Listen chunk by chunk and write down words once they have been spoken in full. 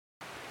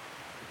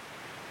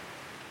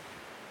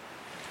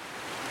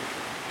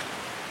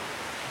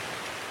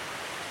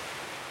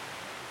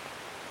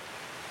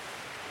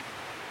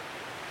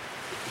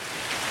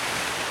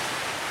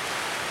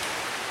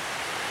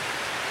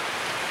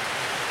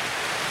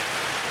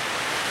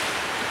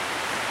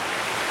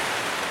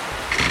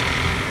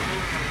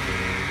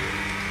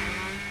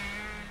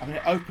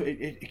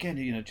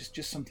again,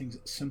 just something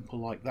simple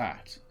like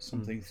that,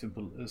 something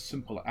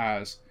simple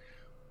as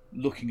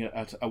looking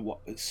at what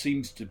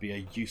seems to be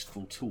a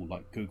useful tool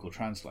like Google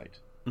Translate.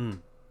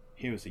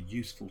 Here is a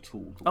useful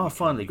tool.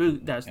 Finally,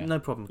 Google. That's no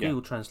problem.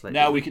 Google Translate.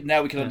 Now we can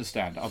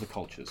understand other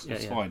cultures.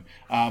 That's fine.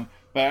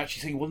 But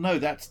actually saying, well, no,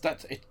 that's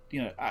it.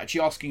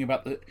 Actually asking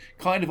about the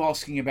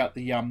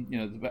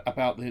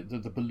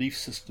the belief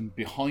system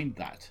behind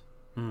that.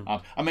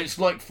 It's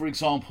like, for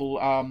example,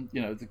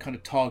 the kind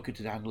of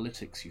targeted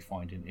analytics you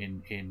find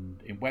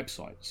in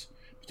websites,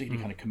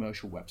 particularly kind of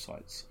commercial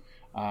websites,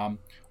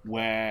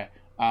 where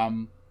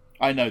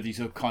I know these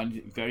are kind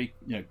of very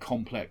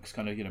complex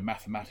kind of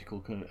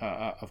mathematical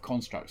of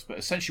constructs, but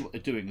essentially what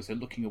they're doing is they're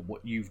looking at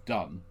what you've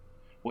done,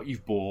 what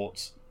you've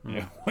bought,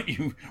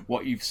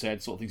 what you've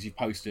said, sort of things you've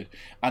posted,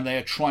 and they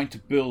are trying to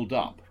build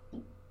up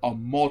a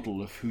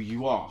model of who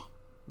you are.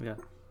 Yeah.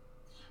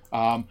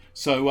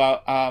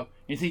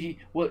 You're thinking,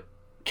 well,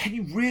 can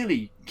you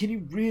really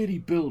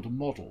build a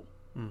model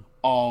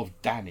of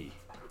Danny,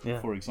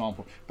 for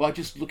example, by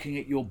just looking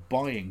at your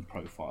buying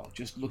profile,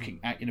 just looking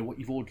at what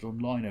you've ordered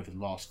online over the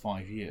last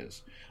 5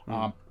 years,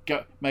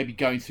 maybe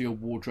going through your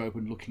wardrobe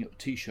and looking at the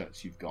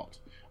t-shirts you've got,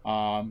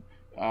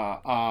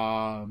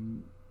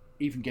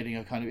 even getting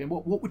a kind of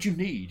what would you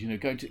need?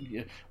 Going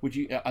to would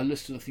you a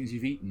list of the things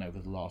you've eaten over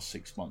the last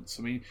 6 months.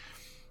 I mean,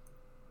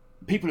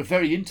 people are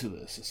very into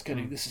this.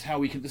 This is how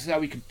we can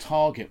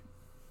target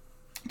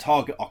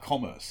our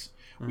commerce.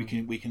 We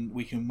can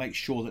make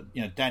sure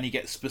that Danny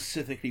gets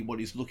specifically what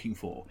he's looking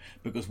for,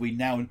 because we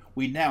now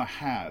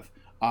have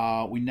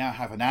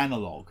an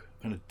analog,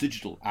 kind of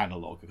digital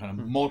analog, a kind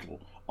of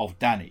model of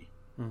Danny,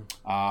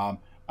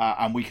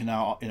 and we can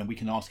now we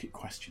can ask it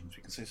questions.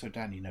 We can say, so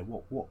Danny,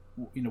 what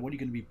are you going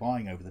to be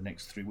buying over the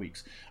next 3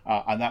 weeks?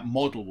 And that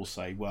model will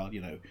say, well,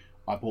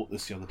 I bought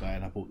this the other day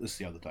and I bought this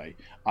the other day.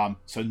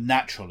 So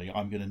naturally,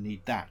 I'm going to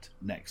need that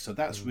next. So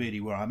that's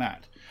really where I'm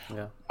at.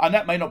 Yeah. And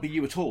that may not be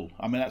you at all.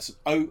 I mean, that's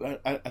an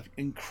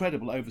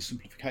incredible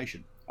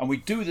oversimplification. And we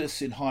do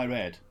this in higher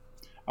ed.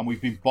 And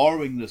we've been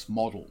borrowing this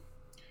model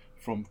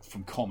from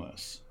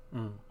commerce.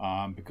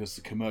 Because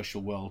the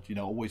commercial world,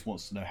 always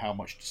wants to know how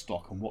much to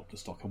stock and what to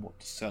stock and what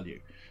to sell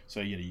you. So,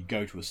 you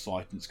go to a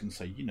site and it's going to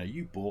say,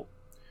 you bought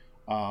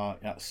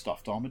a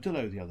stuffed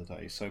armadillo the other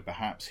day, so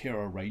perhaps here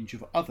are a range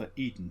of other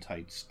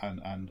edentates,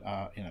 and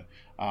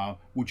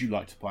would you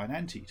like to buy an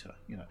anteater?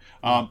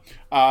 And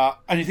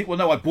you think, well,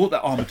 no, I bought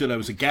that armadillo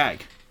as a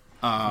gag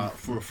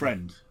for a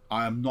friend.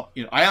 I am not,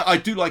 I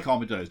do like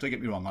armadillos. Don't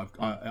get me wrong.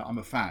 I'm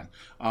a fan.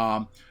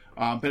 But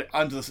they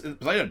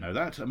don't know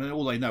that. I mean,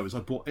 all they know is I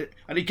bought it,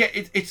 and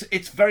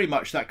it's very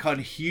much that kind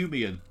of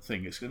Humean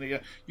thing. It's going to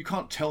you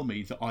can't tell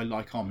me that I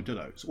like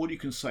armadillos. All you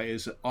can say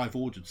is that I've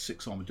ordered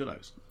 6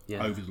 armadillos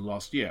over the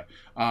last year.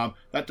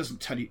 That doesn't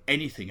tell you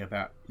anything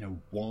about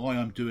why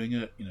I'm doing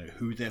it,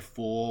 who they're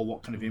for,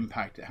 what kind of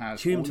impact it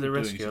has. Hume to the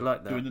rescue. I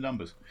like that. Doing the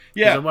numbers.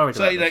 Yeah. I'm worried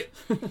about this.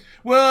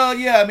 Well,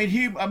 yeah. I mean,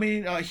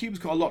 Hume's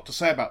got a lot to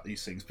say about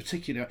these things,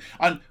 particularly,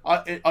 and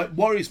it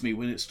worries me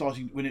when it's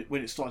starting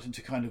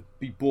to kind of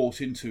be brought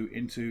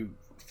into,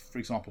 for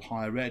example,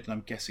 higher ed, and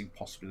I'm guessing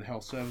possibly the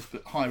health service,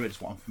 but higher ed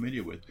is what I'm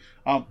familiar with.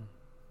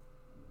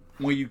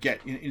 Where you get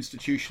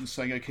institutions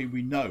saying, okay,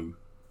 we know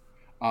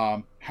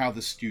how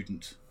the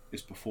student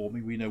is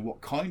performing, we know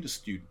what kind of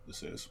student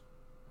this is,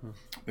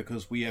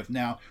 because we've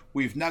now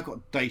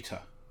got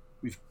data.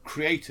 We've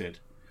created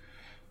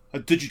a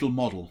digital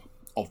model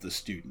of the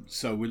student.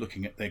 So we're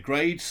looking at their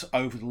grades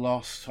over the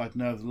last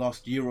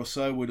year or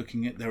so. We're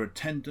looking at their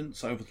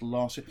attendance over the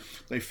last year.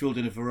 They filled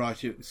in a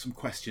variety of some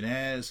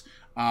questionnaires.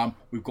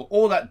 We've got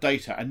all that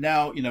data, and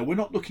now we're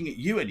not looking at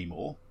you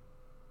anymore.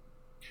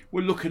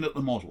 We're looking at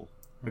the model,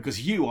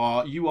 because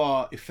you're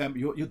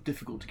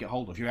difficult to get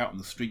hold of. You're out on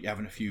the street, you're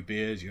having a few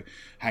beers, you're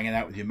hanging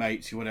out with your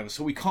mates, or whatever.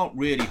 So we can't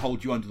really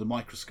hold you under the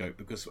microscope,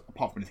 because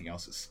apart from anything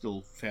else, it's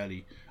still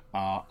fairly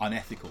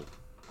unethical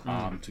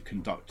to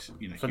conduct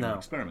human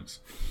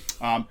experiments.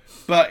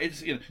 But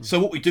it's so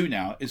what we do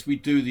now is we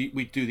do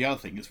the other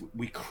thing is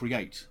we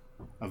create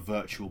a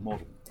virtual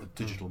model, a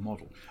digital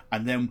model,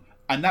 and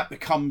that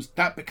becomes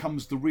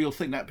the real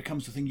thing. That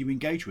becomes the thing you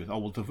engage with. Oh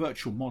well, the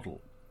virtual model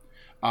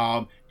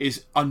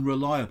is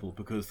unreliable,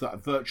 because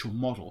that virtual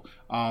model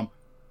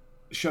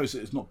shows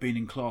that it's not been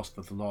in class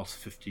for the last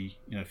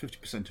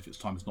 50% of its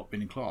time has not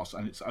been in class,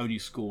 and it's only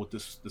scored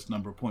this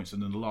number of points,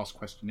 and then the last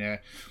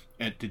questionnaire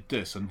it did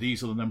this, and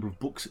these are the number of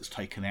books it's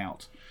taken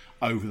out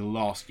over the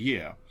last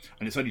year,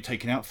 and it's only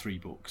taken out 3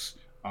 books.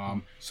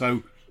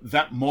 So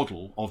that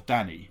model of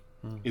Danny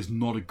is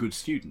not a good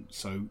student.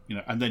 So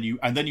and then you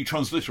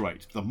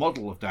transliterate the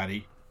model of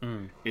Danny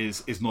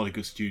is not a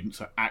good student.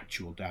 So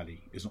actual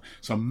Danny is not.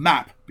 So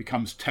map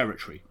becomes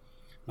territory.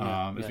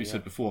 As we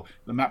said before,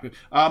 the map,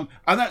 and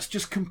that's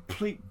just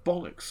complete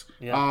bollocks.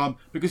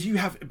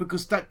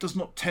 Because that does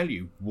not tell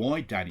you why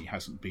Danny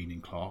hasn't been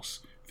in class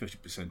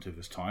 50% of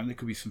his time. There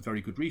could be some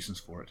very good reasons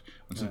for it,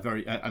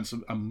 and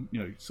some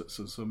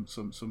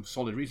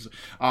solid reasons.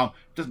 It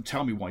doesn't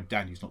tell me why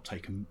Danny's not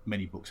taken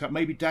many books out.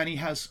 Maybe Danny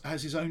has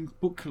his own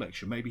book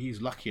collection. Maybe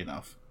he's lucky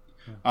enough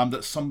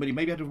that somebody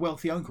maybe had a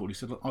wealthy uncle who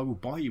said, "Look, I will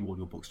buy you all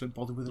your books. Don't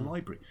bother with the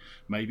library."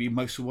 Maybe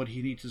most of what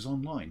he needs is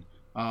online.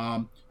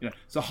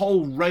 It's a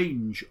whole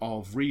range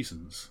of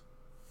reasons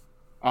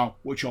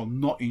which are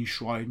not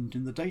enshrined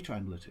in the data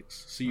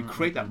analytics. So you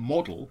create that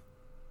model,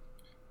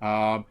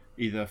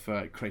 either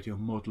for creating a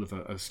model of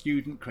a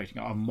student, creating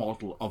a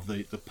model of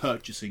the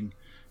purchasing,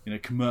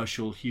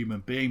 commercial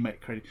human being,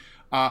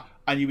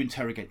 and you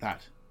interrogate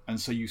that, and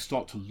so you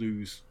start to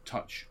lose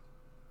touch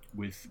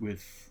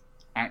with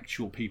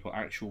actual people,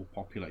 actual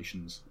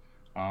populations,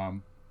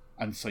 and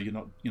so you're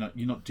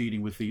not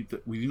dealing with you're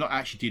not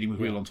actually dealing with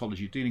real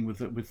ontology. You're dealing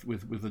with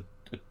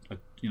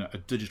a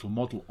digital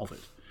model of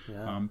it.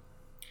 Yeah.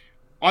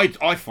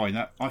 I find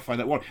that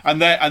one,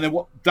 and then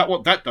what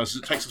that does is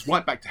it takes us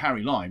right back to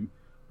Harry Lime,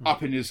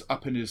 up in his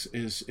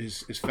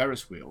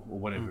Ferris wheel or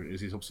whatever it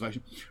is, his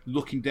observation,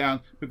 looking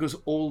down, because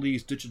all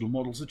these digital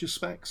models are just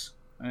specs,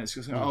 and it's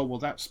just oh well,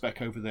 that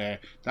speck over there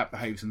that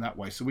behaves in that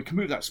way, so we can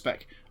move that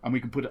speck and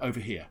we can put it over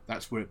here.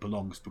 That's where it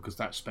belongs because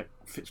that speck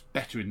fits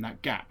better in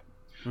that gap.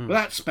 But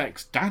that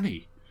speck's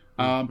Danny.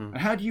 And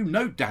how do you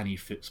know Danny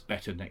fits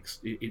better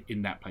next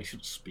in that place? You're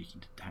not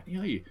speaking to Danny,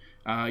 are you?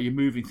 You're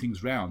moving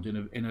things around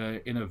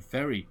in a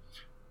very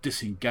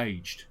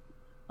disengaged,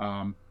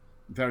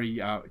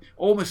 very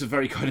almost a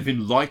very kind of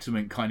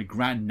enlightenment kind of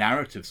grand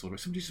narrative sort of.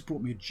 Somebody just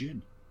brought me a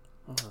gin.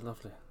 Oh,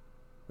 lovely.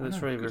 That's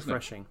very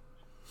refreshing.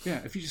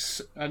 Yeah,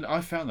 and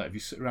I found that if you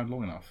sit around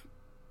long enough,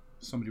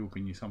 somebody will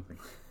bring you something.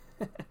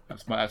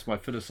 That's my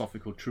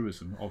philosophical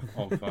truism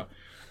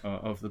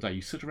of the day.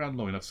 You sit around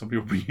long enough, somebody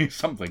will bring you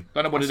something.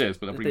 Don't know what it is,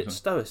 but they'll bring you something.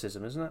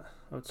 Stoicism, isn't it?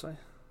 I would say.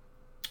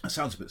 That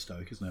sounds a bit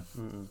stoic, isn't it?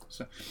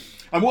 So,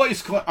 and what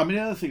is quite? I mean,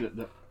 the other thing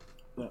that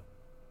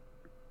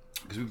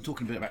because we've been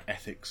talking a bit about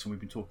ethics, and we've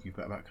been talking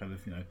about kind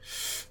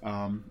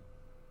of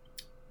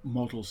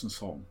models and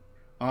so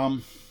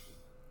on.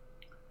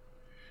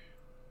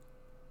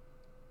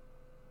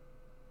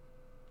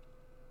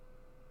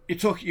 You're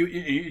talking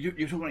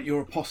about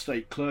your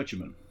apostate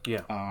clergyman,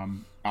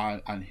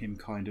 and him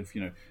kind of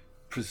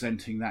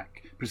presenting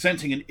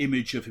an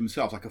image of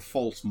himself, like a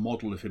false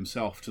model of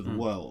himself to the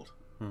world,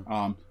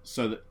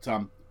 so that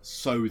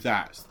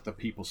the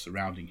people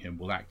surrounding him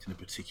will act in a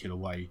particular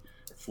way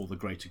for the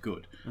greater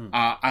good.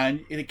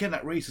 And again,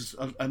 that raises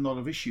a lot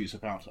of issues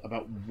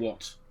about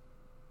what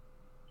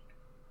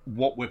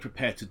we're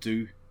prepared to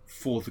do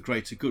for the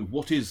greater good.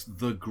 What is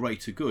the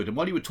greater good? And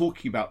while you were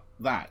talking about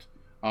that,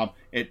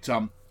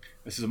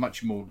 this is a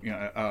much more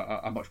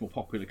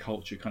popular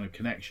culture kind of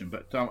connection.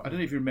 But I don't know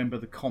if you remember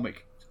the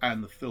comic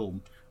and the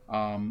film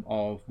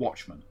of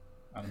Watchmen.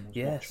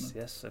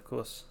 Yes, of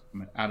course. I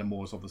mean, Alan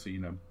Moore's obviously,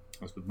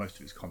 most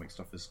of his comic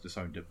stuff has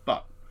disowned it,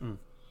 but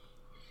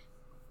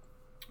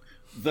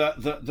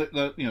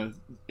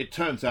it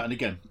turns out, and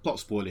again, not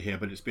spoiler here,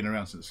 but it's been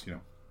around since I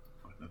don't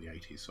know, the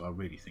 80s, so I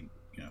really think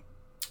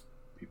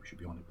people should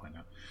be on it by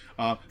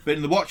now. But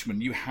in the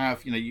Watchmen, you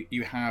have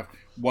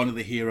one of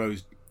the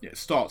heroes. It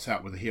starts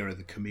out with the hero,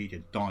 the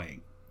comedian,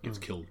 dying, gets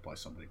killed by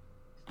somebody,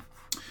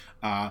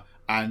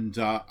 and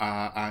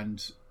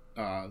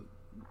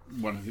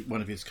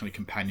one of his kind of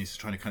companions is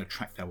trying to kind of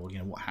track down,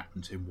 what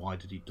happened to him, why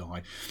did he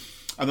die,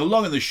 and the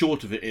long and the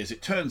short of it is,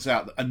 it turns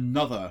out that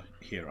another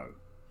hero,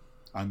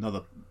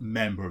 another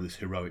member of this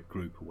heroic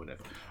group or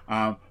whatever,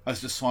 has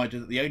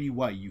decided that the only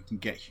way you can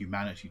get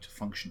humanity to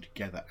function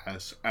together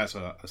as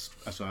a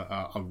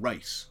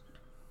race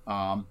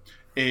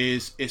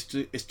is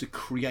to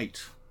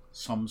create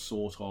some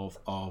sort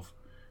of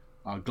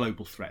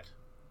global threat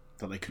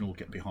that they can all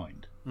get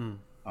behind.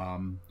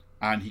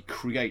 And he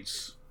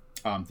creates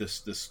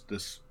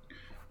this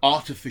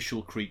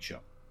artificial creature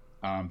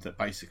that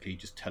basically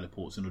just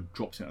teleports and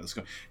drops out of the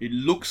sky. It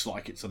looks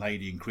like it's an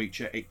alien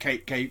creature. It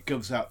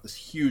gives out this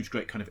huge,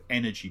 great kind of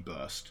energy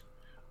burst,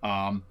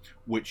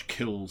 which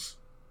kills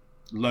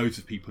loads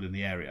of people in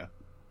the area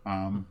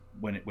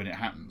when it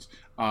happens.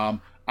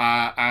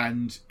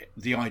 And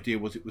the idea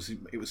was it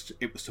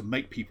was to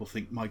make people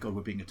think, my God,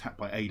 we're being attacked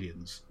by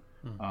aliens.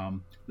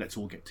 Let's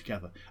all get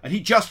together. And he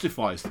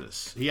justifies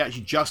this. He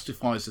actually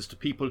justifies this to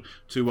people,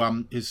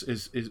 to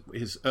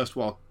his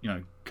erstwhile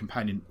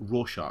companion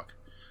Rorschach.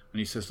 And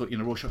he says, look,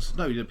 Rorschach says,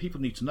 no,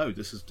 people need to know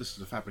this is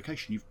a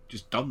fabrication. You've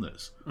just done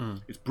this.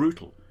 It's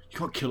brutal. You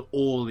can't kill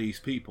all these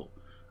people.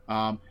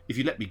 If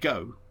you let me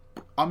go,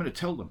 I'm going to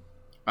tell them.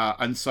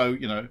 And so,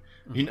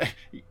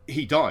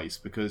 he dies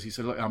because he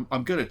said, look,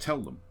 I'm going to tell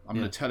them. I'm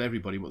going to tell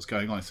everybody what's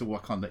going on. So,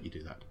 well, I can't let you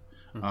do that.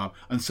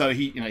 And so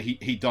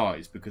he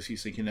dies because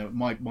he's thinking,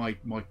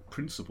 my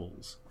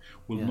principles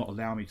will not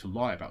allow me to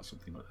lie about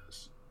something like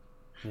this.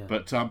 Yeah.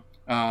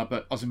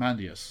 But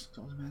Ozymandias,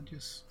 I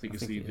think is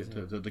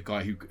the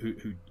guy who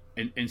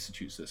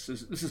institutes this.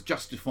 This is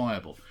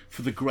justifiable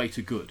for the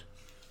greater good.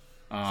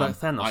 It's like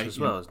Thanos as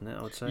well, isn't it?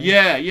 I would say.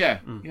 Yeah.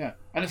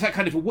 And it's that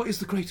kind of what is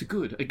the greater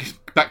good? Again,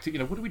 back to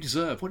what do we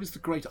deserve? What is the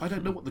greater? I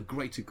don't know what the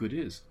greater good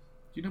is.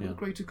 Do you know what the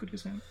greater good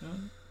is?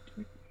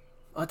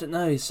 I don't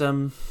know.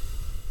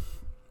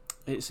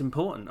 It's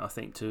important, I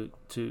think, to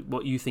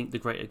what you think the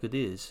greater good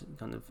is.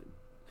 Kind of,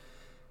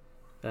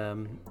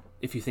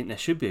 if you think there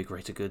should be a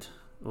greater good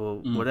or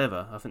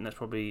whatever. I think that's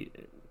probably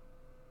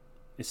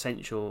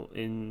essential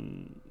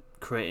in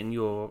creating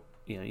your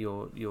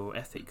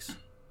ethics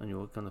and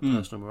your kind of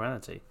personal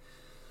morality.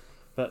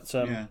 But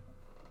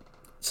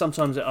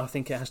sometimes I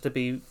think it has to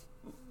be.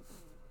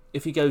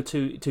 If you go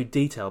too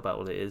detail about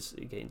what it is,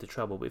 you get into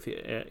trouble. But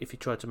if you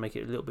try to make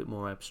it a little bit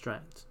more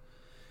abstract,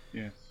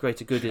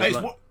 greater good is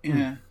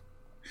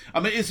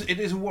I mean, it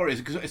is a worry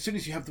because as soon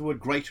as you have the word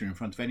 "greater" in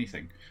front of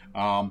anything,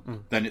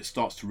 then it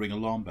starts to ring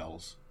alarm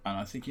bells. And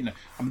I think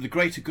the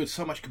greater good,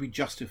 so much can be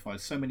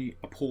justified. So many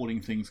appalling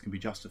things can be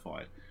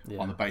justified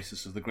on the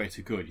basis of the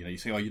greater good. You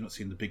say, "Oh, you're not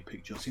seeing the big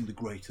picture. You're seeing the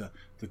greater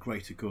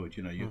good."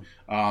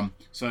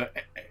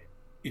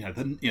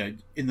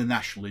 In the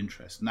national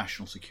interest,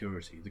 national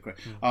security, the great.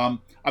 I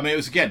mean, it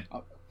was again.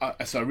 I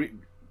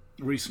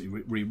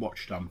recently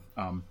rewatched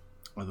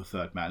The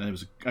Third Man, and it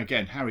was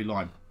again Harry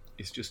Lime.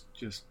 It's just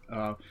you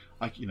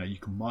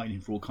can mine him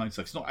for all kinds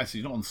of stuff. It's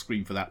not on the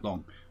screen for that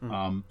long,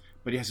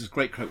 but he has this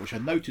great quote which I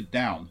noted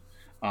down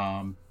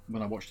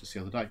when I watched this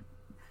the other day.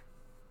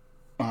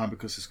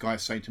 Because this guy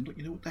is saying to him, "Look,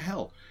 what the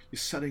hell? You're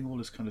selling all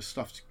this kind of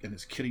stuff, and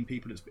it's killing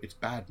people. It's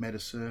bad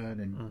medicine,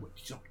 and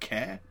you don't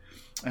care."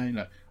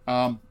 And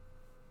and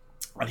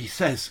he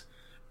says,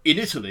 "In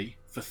Italy,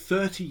 for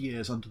 30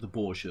 years under the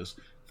Borgias,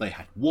 they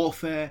had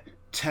warfare,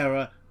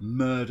 terror,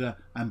 murder,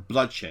 and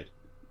bloodshed.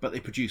 But they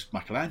produced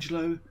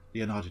Michelangelo,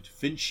 Leonardo da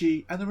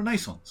Vinci, and the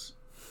Renaissance."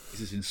 He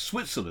says, "In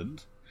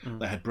Switzerland,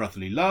 they had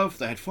brotherly love.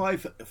 They had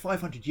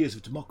 500 years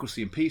of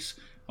democracy and peace.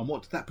 And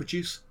what did that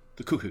produce?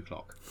 The cuckoo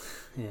clock."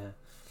 Yeah.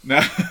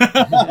 Now,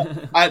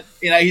 and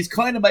he's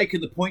kind of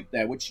making the point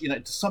there, which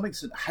to some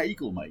extent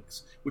Hegel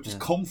makes, which is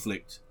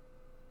conflict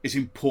is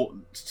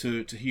important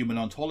to human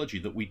ontology,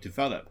 that we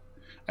develop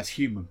as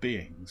human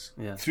beings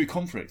through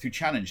conflict, through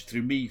challenge,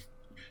 through me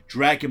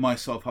dragging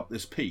myself up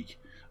this peak,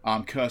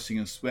 cursing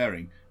and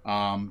swearing,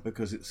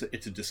 because it's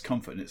a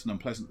discomfort and it's an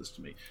unpleasantness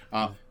to me,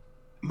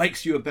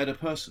 makes you a better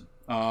person.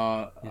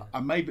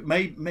 And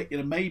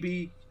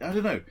maybe I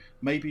don't know.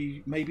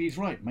 Maybe he's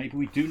right. Maybe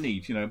we do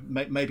need.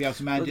 Maybe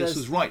Ozymandias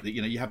was right that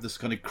you have this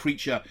kind of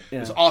creature,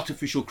 this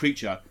artificial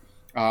creature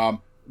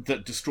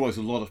that destroys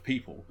a lot of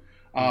people.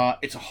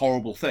 It's a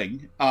horrible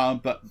thing,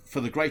 but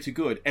for the greater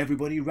good,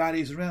 everybody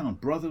rallies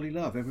around brotherly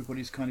love.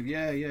 Everybody's kind of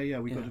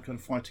we've got to kind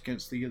of fight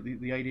against the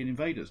alien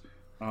invaders.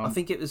 I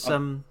think it was.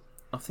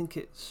 I think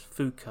it's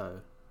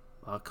Foucault.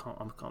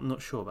 I'm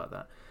not sure about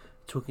that.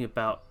 Talking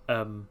about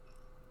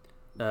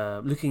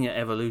looking at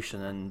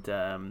evolution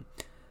and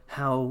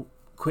how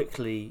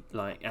quickly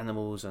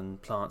animals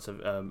and plants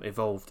have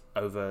evolved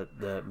over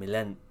the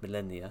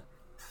millennia,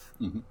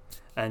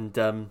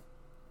 and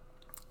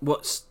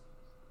what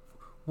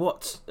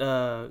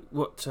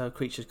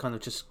creatures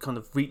kind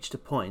of reached a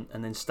point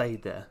and then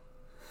stayed there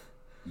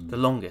the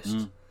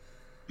longest.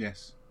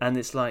 Yes. And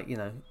it's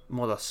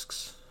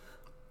mollusks.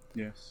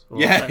 Yes.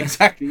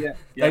 Exactly. Yeah.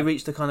 They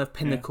reached the kind of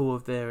pinnacle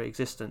of their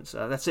existence.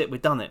 That's it.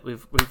 We've done it.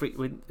 We've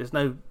there's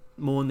no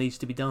more needs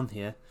to be done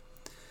here.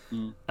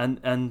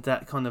 And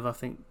that kind of, I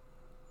think,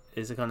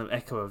 is a kind of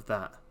echo of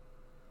that.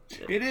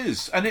 It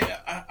is, and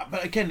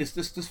but again, this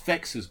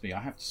vexes me.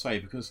 I have to say,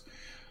 because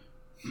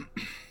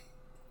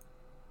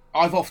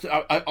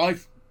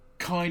I've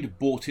kind of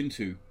bought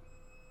into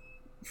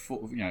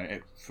for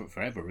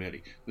forever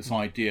really this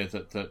idea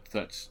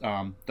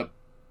that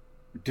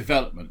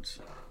development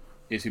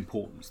is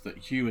important, that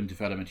human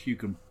development,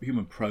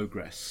 human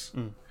progress,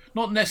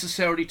 not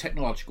necessarily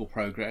technological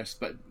progress,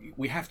 but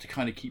we have to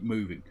kind of keep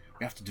moving.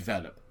 We have to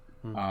develop.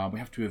 We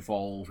have to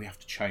evolve. We have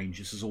to change.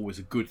 This is always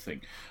a good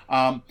thing.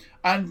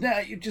 And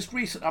just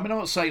recent. I mean, I'm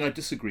not saying I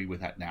disagree with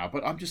that now,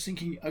 but I'm just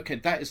thinking, okay,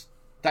 that is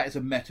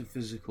a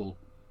metaphysical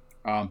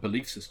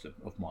belief system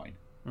of mine.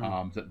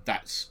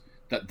 That's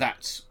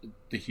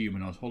the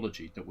human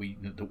ontology, that we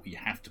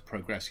have to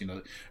progress.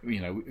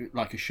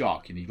 Like a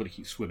shark. You've got to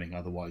keep swimming,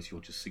 otherwise you'll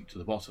just sink to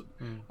the bottom.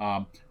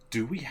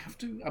 Do we have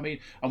to? I mean,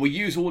 and we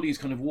use all these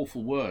kind of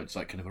awful words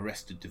like kind of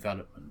arrested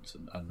development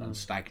and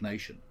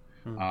stagnation.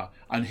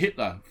 And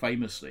Hitler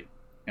famously,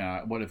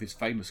 one of his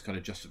famous kind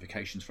of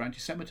justifications for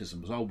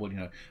anti-Semitism was,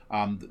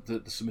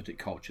 the Semitic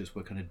cultures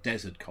were kind of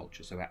desert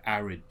cultures. They were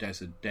arid,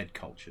 desert, dead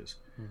cultures.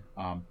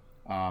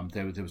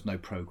 There was no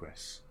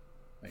progress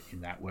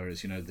in that,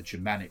 whereas the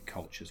Germanic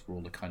cultures were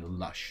all the kind of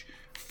lush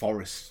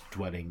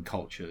forest-dwelling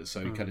cultures.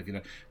 So kind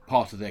of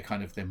part of their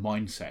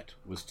mindset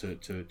was to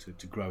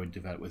grow and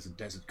develop, whereas the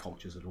desert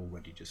cultures had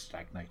already just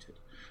stagnated.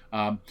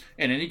 And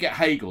then you get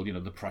Hegel,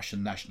 the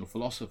Prussian national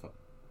philosopher,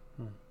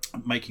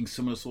 making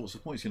similar sorts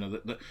of points.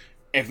 That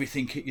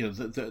everything,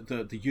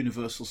 the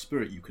universal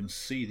spirit. You can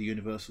see the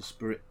universal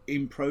spirit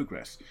in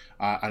progress,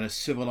 and a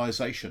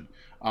civilization.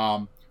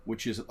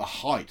 Which is at the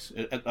height,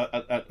 at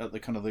the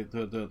kind of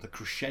the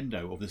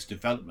crescendo of this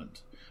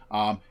development,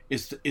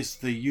 is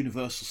the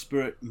universal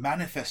spirit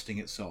manifesting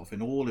itself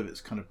in all of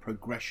its kind of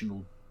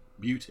progressional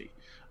beauty.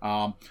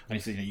 And he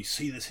said, you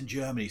see this in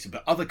Germany,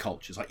 but other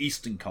cultures, like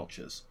Eastern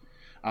cultures,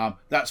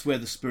 that's where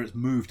the spirit's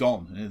moved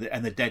on,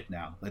 and they're dead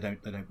now. They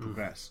don't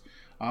progress.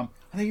 I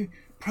think,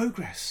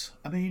 progress.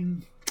 I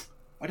mean,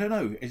 I don't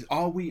know.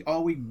 Are we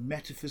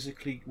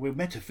metaphysically? We're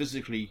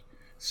metaphysically,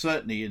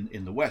 certainly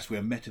in the West, we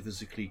are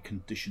metaphysically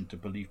conditioned to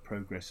believe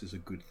progress is a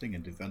good thing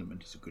and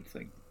development is a good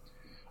thing.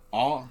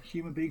 Are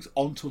human beings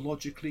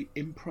ontologically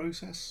in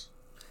process?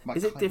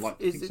 Is it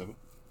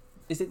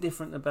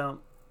different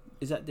about?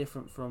 Is that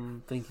different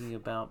from thinking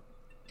about?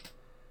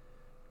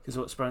 Because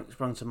what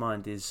sprung to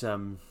mind is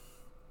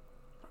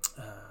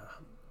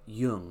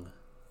Jung.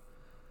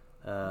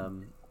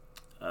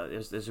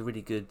 There's a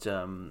really good.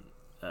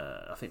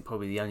 I think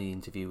probably the only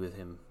interview with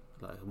him,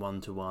 like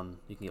 1-to-1,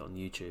 you can get on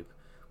YouTube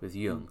with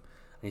Jung,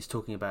 and he's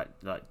talking about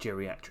like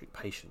geriatric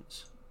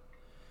patients,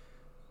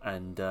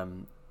 and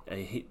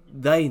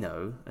they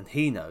know, and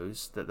he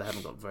knows that they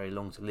haven't got very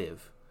long to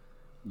live,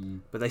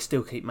 but they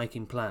still keep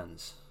making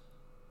plans.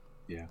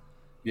 Yeah.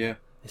 They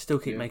still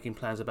keep making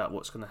plans about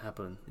what's going to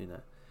happen.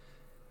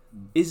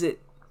 Is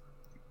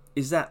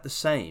that the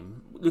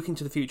same? Looking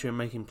to the future and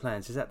making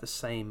plans, is that the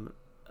same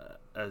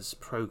as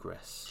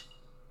progress?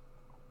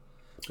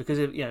 Because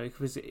if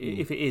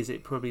it is,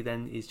 it probably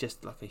then is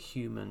just like a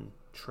human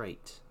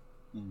trait.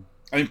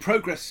 I mean,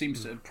 progress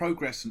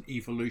and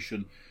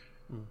evolution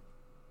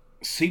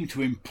seem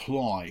to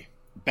imply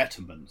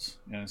betterment.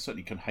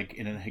 Certainly can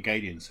in a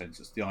Hegelian sense.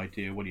 It's the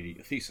idea. Well, you need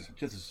a thesis,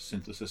 antithesis,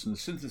 synthesis, and the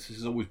synthesis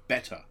is always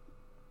better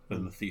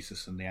than the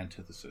thesis and the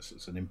antithesis.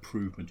 It's an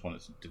improvement on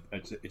it.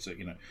 It's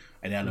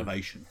an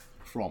elevation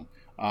from.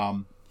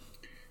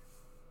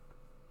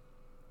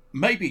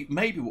 Maybe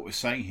what we're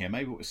saying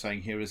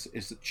here is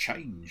that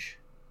change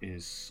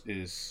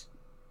is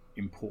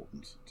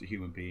important to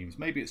human beings.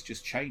 Maybe it's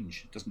just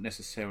change. It doesn't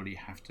necessarily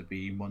have to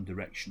be in one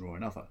direction or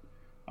another.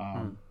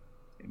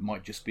 It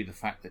might just be the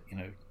fact that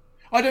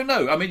I don't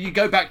know. I mean, you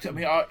go back to. I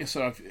mean, as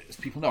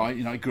people know,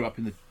 I grew up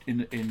in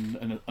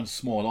a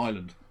small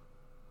island.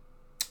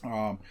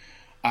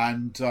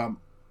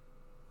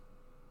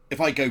 If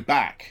I go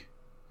back,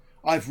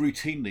 I've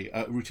routinely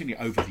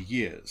over the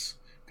years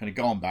kind of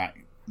gone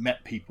back,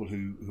 met people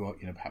who are,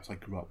 perhaps I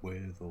grew up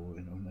with, or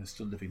they're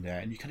still living there,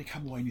 and you kind of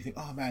come away and you think,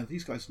 oh man,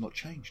 these guys have not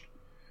changed.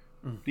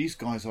 These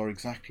guys are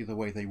exactly the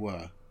way they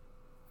were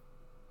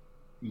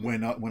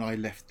when I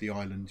left the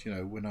island.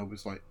 When I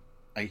was like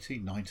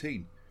 18,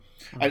 19,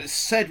 and it's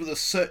said with a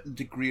certain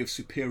degree of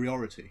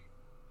superiority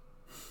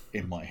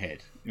in my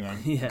head.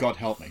 God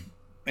help me.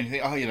 And you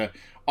think,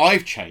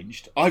 I've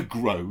changed, I've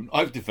grown,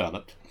 I've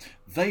developed.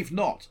 They've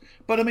not.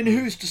 But I mean,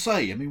 who's to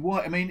say? I mean,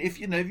 what? I mean, if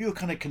you're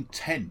kind of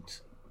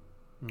content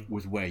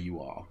with where you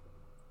are,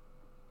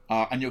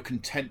 and you're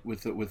content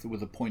with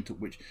the point at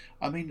which,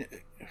 I mean,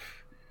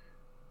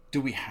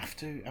 do we have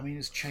to? I mean,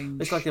 is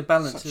change? It's like a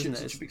balance, isn't it?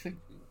 Such a big thing.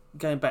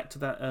 Going back to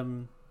that,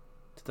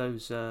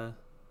 to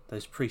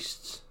those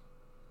priests,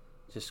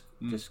 just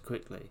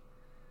quickly,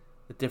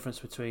 the difference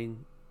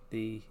between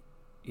the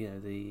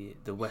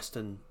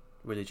Western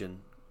religions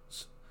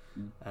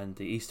and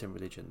the Eastern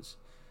religions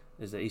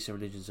is that Eastern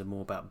religions are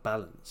more about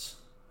balance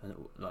and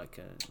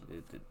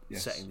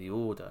setting the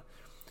order,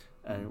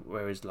 and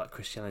whereas like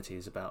Christianity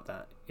is about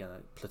that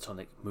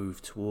Platonic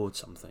move towards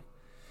something.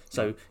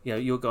 So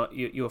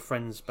your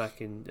friends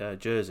back in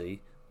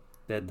Jersey,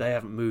 they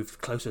haven't moved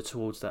closer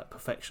towards that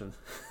perfection.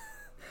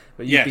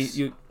 But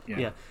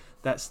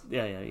that's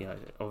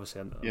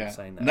obviously I'm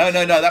saying that. No.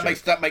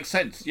 That makes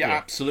sense. Yeah,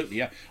 absolutely.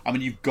 Yeah. I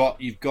mean, you've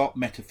got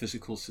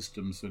metaphysical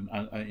systems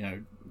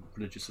and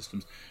religious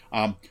systems,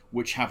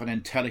 which have an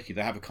entelechy.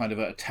 They have a kind of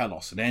a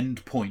telos, an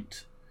end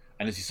point.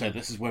 And as you say,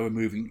 this is where we're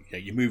moving.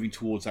 You're moving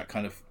towards that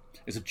kind of.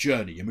 It's a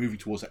journey. You're moving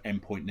towards that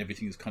end point, and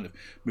everything is kind of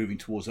moving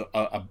towards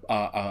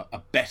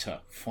a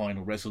better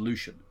final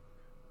resolution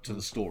to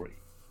the story.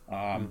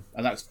 And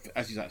that's,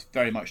 as you say, it's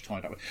very much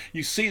tied up.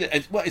 You see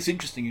that. Well, it's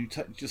interesting. You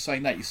just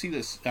saying that. You see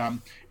this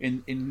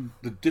in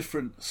the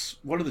difference.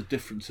 One of the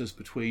differences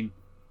between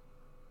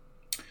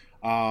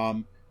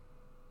kind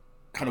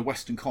of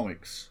Western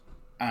comics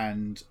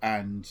and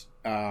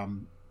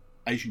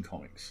Asian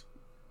comics.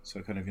 So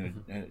kind of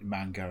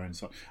manga and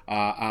so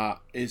and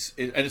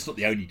it's not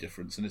the only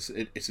difference, and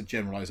it's a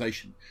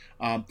generalization.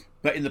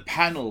 But in the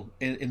panel,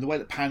 in the way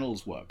that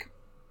panels work.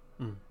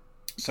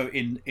 So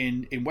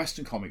in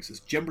Western comics, it's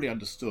generally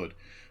understood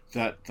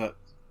that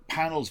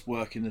panels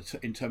work in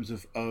terms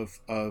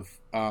of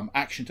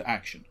action to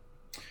action.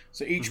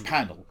 So each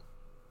panel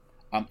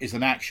is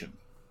an action,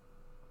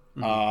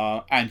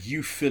 and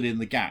you fill in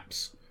the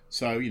gaps.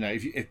 So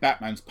if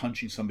Batman's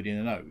punching somebody in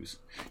the nose,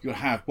 you'll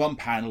have one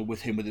panel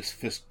with him with his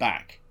fist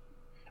back,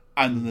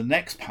 and then the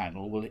next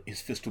panel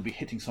his fist will be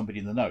hitting somebody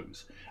in the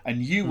nose,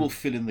 and you will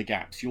fill in the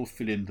gaps. You'll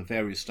fill in the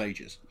various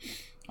stages.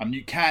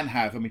 You can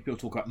have, people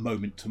talk about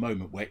moment to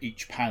moment, where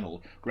each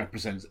panel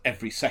represents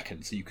every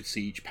second, so you could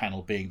see each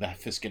panel being the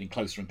fist getting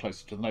closer and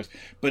closer to the nose.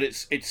 But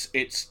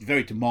it's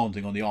very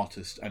demanding on the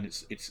artist, and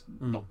it's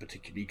not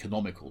particularly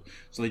economical.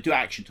 So they do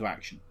action to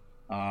action.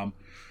 And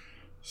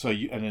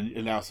then it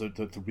allows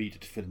the reader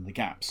to fill in the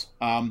gaps.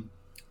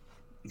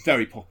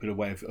 Very popular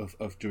way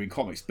of doing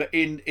comics. But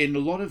in a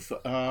lot of,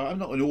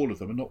 not in all of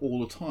them, and not all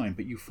the time,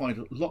 but you find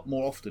a lot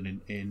more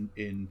often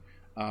in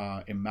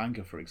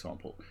manga, for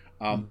example.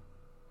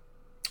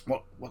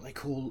 what they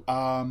call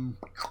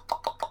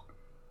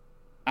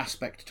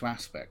aspect to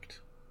aspect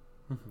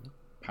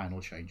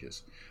panel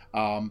changes,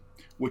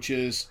 which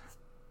is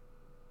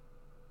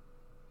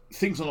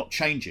things are not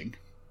changing.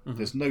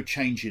 There's no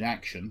change in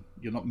action.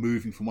 You're not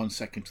moving from one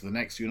second to the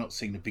next. You're not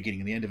seeing the beginning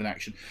and the end of an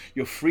action.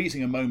 You're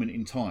freezing a moment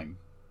in time,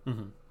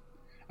 and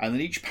then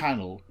each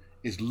panel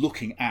is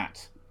looking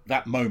at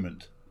that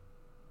moment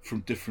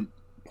from different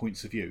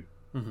points of view.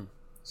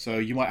 So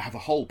you might have a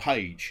whole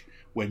page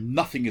where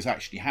nothing is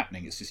actually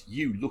happening. It's just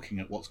you looking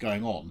at what's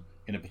going on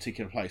in a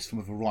particular place from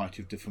a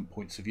variety of different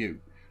points of view.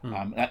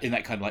 In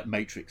that kind of like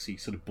matrixy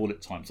sort of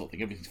bullet time sort of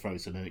thing, everything's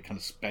frozen and it kind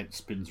of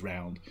spins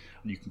round,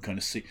 and you can kind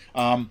of see.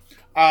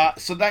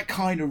 So that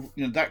kind of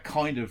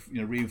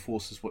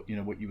reinforces what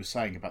you were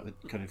saying about the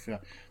kind of the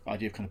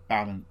idea of kind of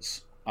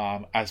balance,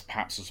 as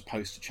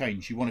opposed to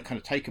change. You want to kind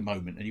of take a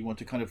moment and you want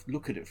to kind of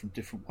look at it from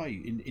different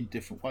in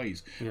different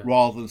ways,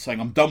 rather than saying,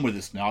 I'm done with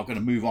this now, I'm going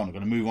to move on, I'm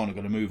going to move on, I'm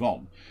going to move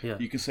on.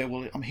 You can say,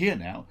 well, I'm here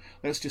now,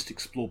 let's just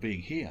explore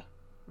being here.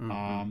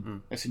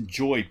 Let's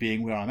enjoy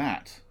being where I'm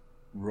at,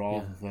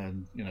 rather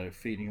than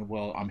feeling,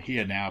 well, I'm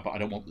here now but I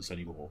don't want this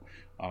anymore,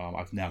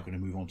 I'm now going to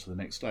move on to the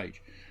next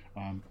stage.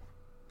 I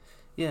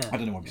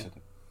don't know why we said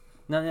that.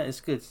 No,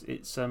 it's good.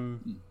 It's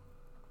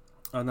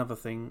another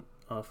thing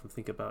I often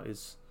think about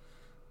is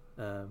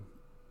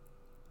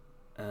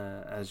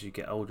as you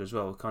get older as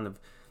well, kind of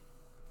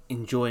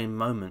enjoying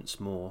moments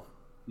more.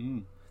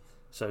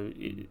 So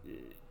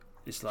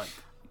it's like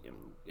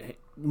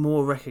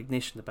more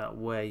recognition about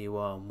where you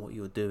are and what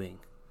you're doing.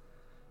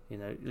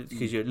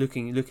 Because you're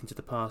looking to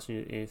the past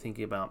and you're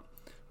thinking about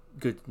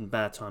good and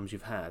bad times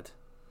you've had.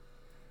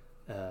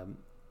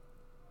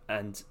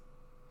 And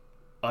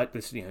I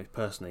listen,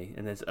 personally,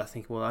 and I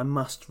think, well, I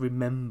must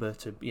remember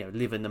to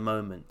live in the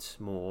moment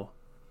more,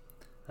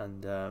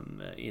 and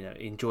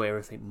enjoy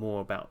everything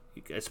more about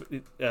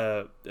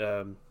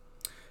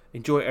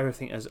enjoy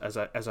everything as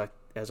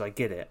I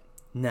get it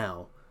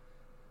now,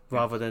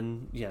 rather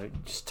than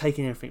just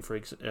taking everything for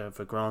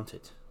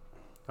granted.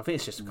 I think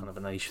it's just kind of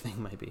an age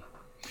thing, maybe.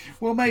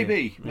 Well,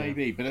 maybe,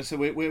 but as I say,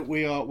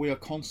 we're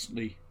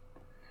constantly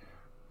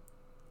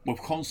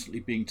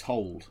being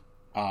told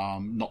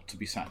not to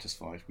be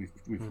satisfied. We've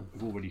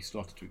already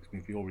started to.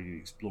 We're already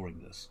exploring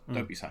this.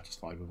 Don't be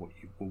satisfied with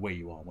where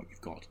you are and what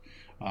you've got.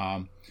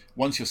 As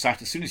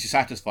soon as you're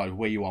satisfied with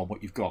where you are and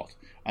what you've got,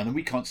 and then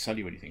we can't sell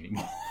you anything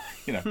anymore.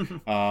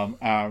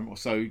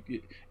 So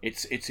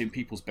it's in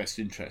people's best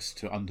interest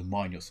to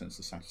undermine your sense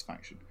of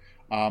satisfaction.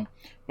 And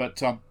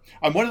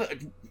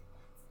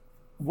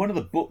one of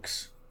the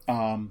books,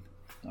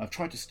 I've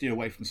tried to steer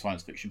away from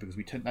science fiction because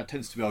that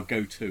tends to be our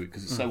go-to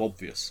because it's so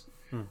obvious.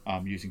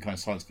 Using kind of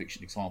science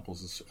fiction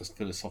examples as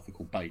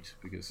philosophical bait,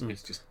 because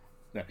it's just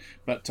there.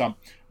 But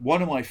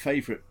one of my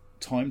favourite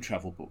time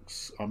travel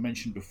books I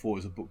mentioned before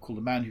is a book called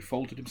The Man Who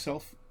Folded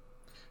Himself.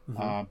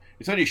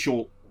 It's only a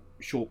short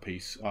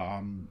piece,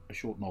 a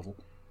short novel.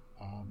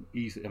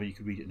 Easily, you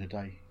could read it in a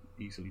day,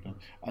 easily done.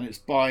 And it's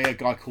by a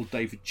guy called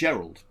David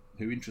Gerrold,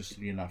 who,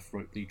 interestingly enough,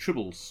 wrote the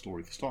Tribbles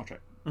story for Star Trek.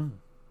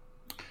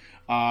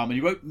 And he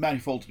wrote Man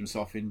Who Folded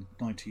Himself in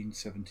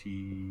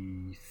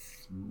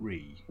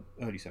 1973,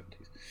 early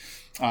 70s.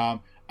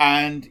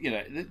 And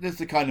there's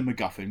the kind of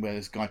MacGuffin where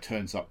this guy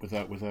turns up with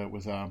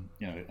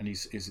and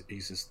he's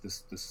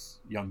this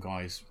young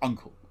guy's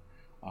uncle,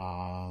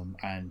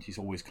 and he's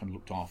always kind of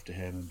looked after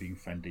him and being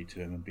friendly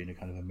to him and being a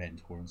kind of a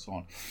mentor and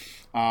so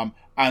on.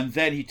 And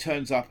then he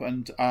turns up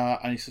and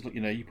he says, look,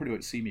 you probably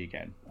won't see me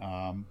again.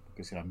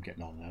 Because I'm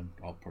getting on and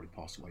I'll probably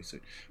pass away soon.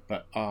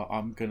 But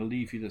I'm going to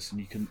leave you this, and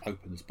you can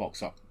open this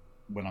box up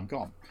when I'm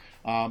gone.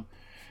 And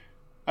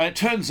it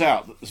turns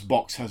out that this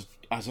box has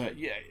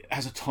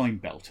a time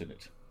belt in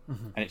it,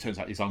 and it turns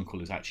out his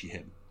uncle is actually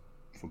him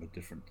from a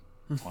different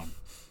time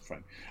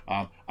frame.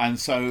 And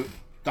so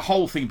the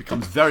whole thing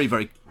becomes very,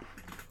 very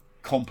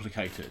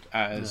complicated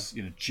as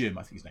Jim,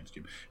 I think his name's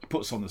Jim, he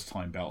puts on this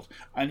time belt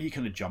and he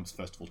kind of jumps,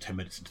 first of all, 10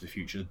 minutes into the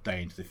future, a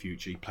day into the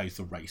future. He plays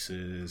the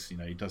races,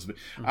 he does a bit,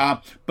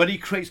 but he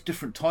creates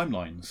different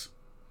timelines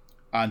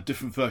and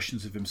different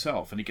versions of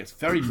himself, and he gets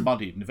very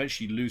muddied and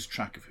eventually lose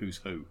track of who's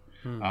who,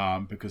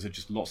 because there's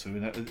just lots of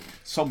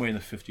somewhere in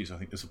the 50s, I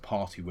think there's a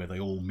party where they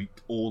all meet,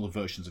 all the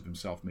versions of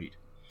himself meet.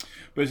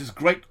 But there's this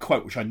great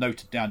quote which I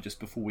noted down just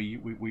before we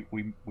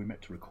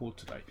met to record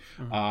today,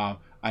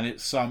 and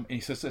it's and he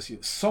says this: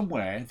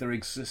 somewhere there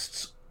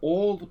exists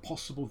all the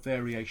possible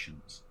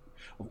variations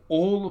of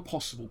all the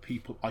possible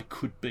people I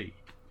could be.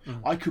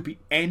 I could be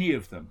any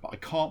of them, but I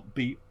can't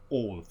be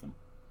all of them.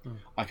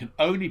 I can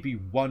only be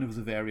one of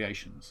the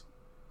variations.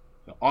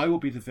 So I will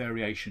be the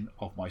variation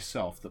of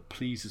myself that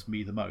pleases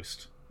me the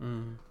most.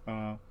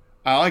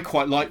 I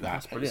quite like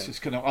that. It's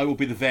just kind of, I will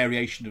be the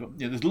variation of.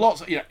 There's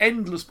lots,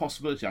 endless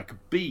possibility. I could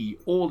be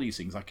all these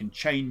things. I can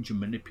change and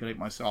manipulate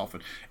myself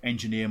and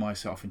engineer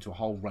myself into a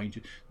whole range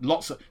of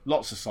lots of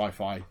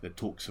sci-fi that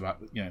talks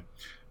about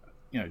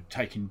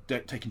taking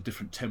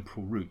different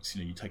temporal routes.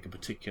 You take a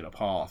particular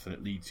path and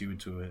it leads you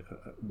into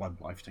one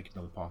life. You take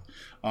another path,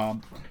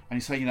 and you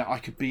say, I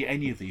could be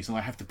any of these, and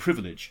I have the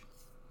privilege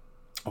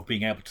of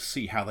being able to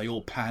see how they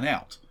all pan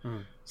out.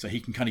 So he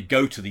can kind of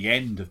go to the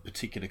end of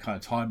particular kind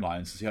of timelines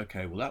and say,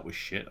 okay, well, that was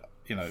shit.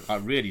 You know, I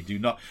really do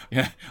not.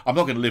 I'm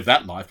not going to live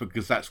that life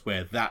because that's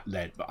where that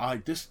led.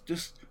 But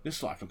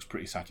this life looks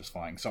pretty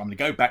satisfying. So I'm going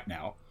to go back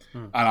now,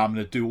 and I'm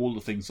going to do all the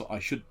things that I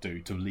should do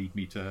to lead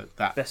me to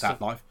that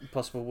life.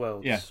 Possible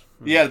worlds.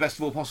 Yeah, the best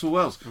of all possible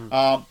worlds.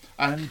 I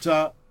was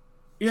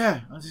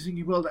just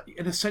thinking, well,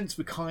 in a sense,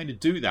 we kind of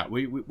do that.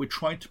 We're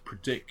trying to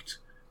predict,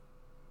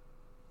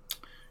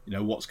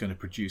 what's going to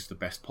produce the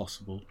best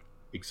possible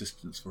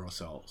existence for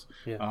ourselves.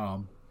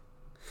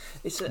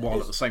 While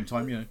at the same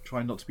time,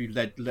 trying not to be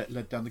led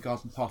down the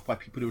garden path by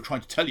people who are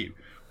trying to tell you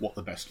what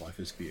the best life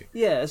is for you.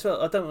 Yeah, as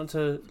well. I don't want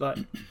to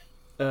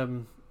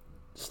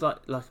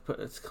put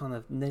a kind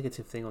of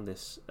negative thing on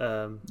this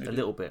a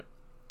little bit,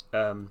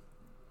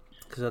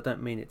 because I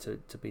don't mean it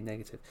to be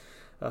negative.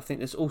 I think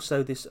there's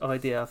also this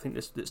idea. I think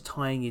that's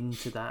tying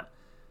into that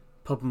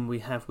problem we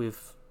have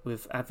with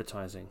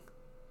advertising.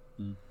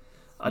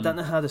 I don't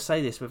know how to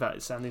say this without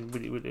it sounding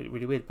really, really,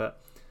 really weird, but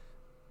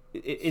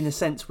in a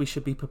sense, we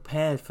should be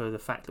prepared for the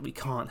fact that we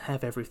can't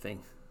have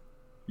everything.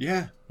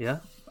 Yeah,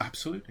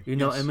 absolutely. You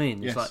know what I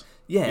mean? It's like,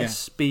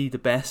 be the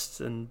best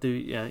and do.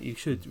 You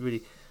should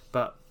really,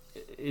 but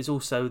it's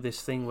also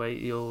this thing where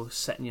you're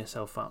setting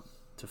yourself up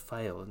to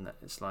fail, isn't it?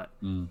 It's like,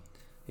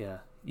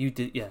 you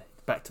did. Yeah,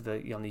 back to the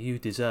you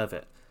deserve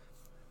it.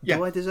 Yeah.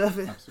 Do I deserve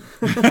it?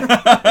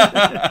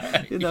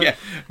 Absolutely.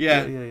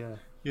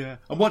 Yeah.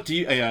 And what do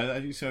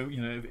you? So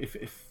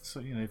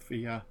if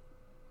we.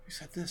 Who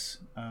said this?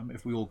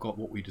 If we all got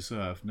what we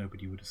deserve,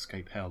 nobody would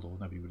escape hell, or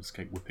nobody would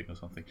escape whipping or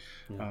something.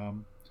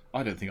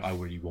 I don't think I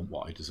really want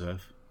what I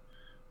deserve.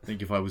 I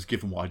think if I was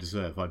given what I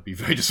deserve, I'd be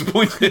very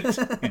disappointed.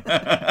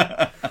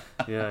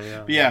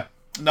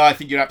 No, I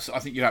think you're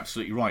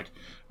absolutely right.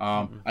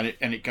 And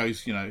it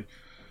goes,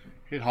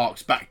 it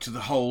harks back to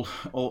the whole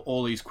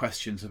all these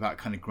questions about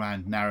kind of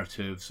grand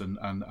narratives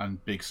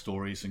and big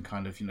stories and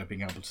kind of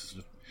being able to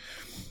sort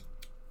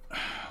of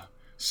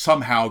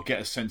somehow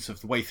get a sense of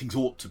the way things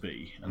ought to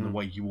be and the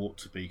way you ought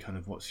to be, kind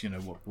of what's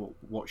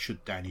what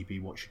should Danny be,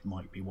 what should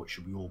Mike be, what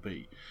should we all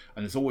be,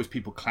 and there's always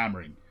people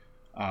clamouring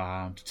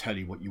to tell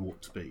you what you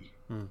ought to be,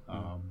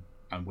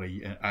 and where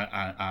you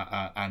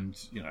and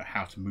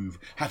how to move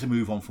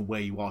on from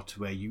where you are to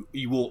where you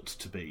ought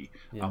to be,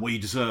 and where you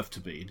deserve to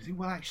be. And you think,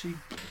 well, actually,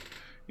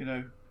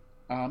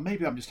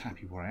 maybe I'm just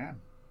happy where I am.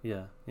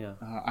 And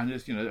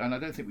and I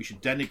don't think we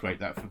should denigrate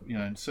that for,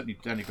 and certainly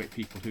denigrate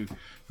people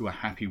who are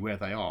happy where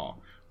they are.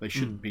 They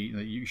shouldn't be.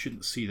 You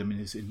shouldn't see them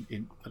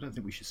in. I don't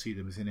think we should see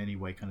them as in any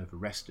way kind of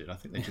arrested. I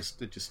think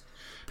they're just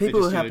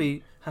people who are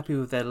happy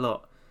with their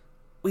lot.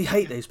 We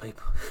hate those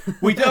people.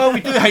 we do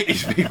hate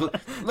these people.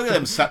 Look at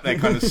them sat there,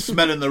 kind of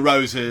smelling the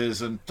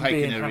roses and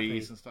taking their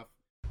ease and stuff.